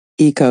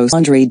Eco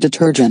Laundry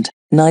Detergent,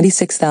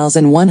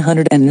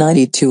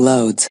 96,192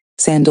 loads.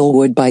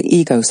 Sandalwood by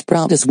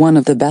Sprout is one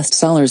of the best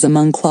sellers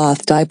among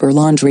cloth diaper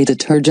laundry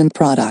detergent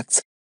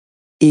products.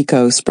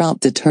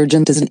 Sprout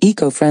Detergent is an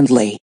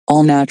eco-friendly,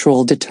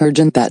 all-natural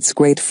detergent that's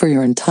great for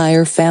your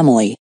entire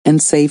family, and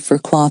safe for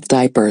cloth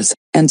diapers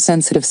and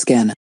sensitive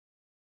skin.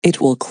 It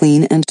will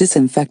clean and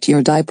disinfect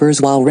your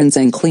diapers while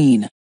rinsing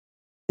clean.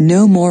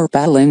 No more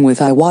battling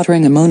with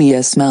eye-watering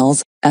ammonia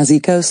smells, as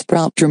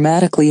Sprout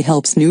dramatically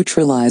helps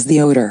neutralize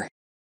the odor.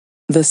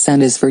 The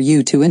scent is for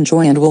you to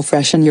enjoy and will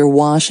freshen your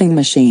washing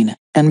machine,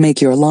 and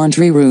make your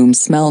laundry room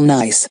smell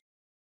nice.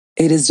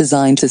 It is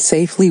designed to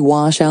safely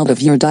wash out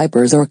of your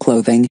diapers or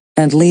clothing,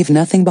 and leave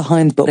nothing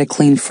behind but a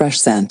clean fresh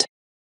scent.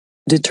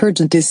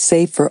 Detergent is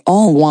safe for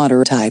all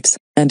water types,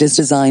 and is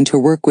designed to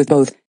work with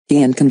both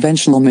heat and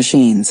conventional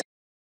machines.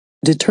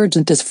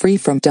 Detergent is free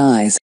from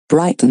dyes,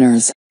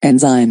 brighteners,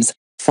 enzymes,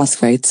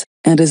 phosphates,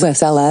 and is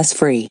SLS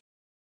free.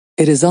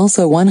 It is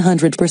also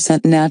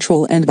 100%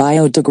 natural and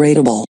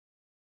biodegradable.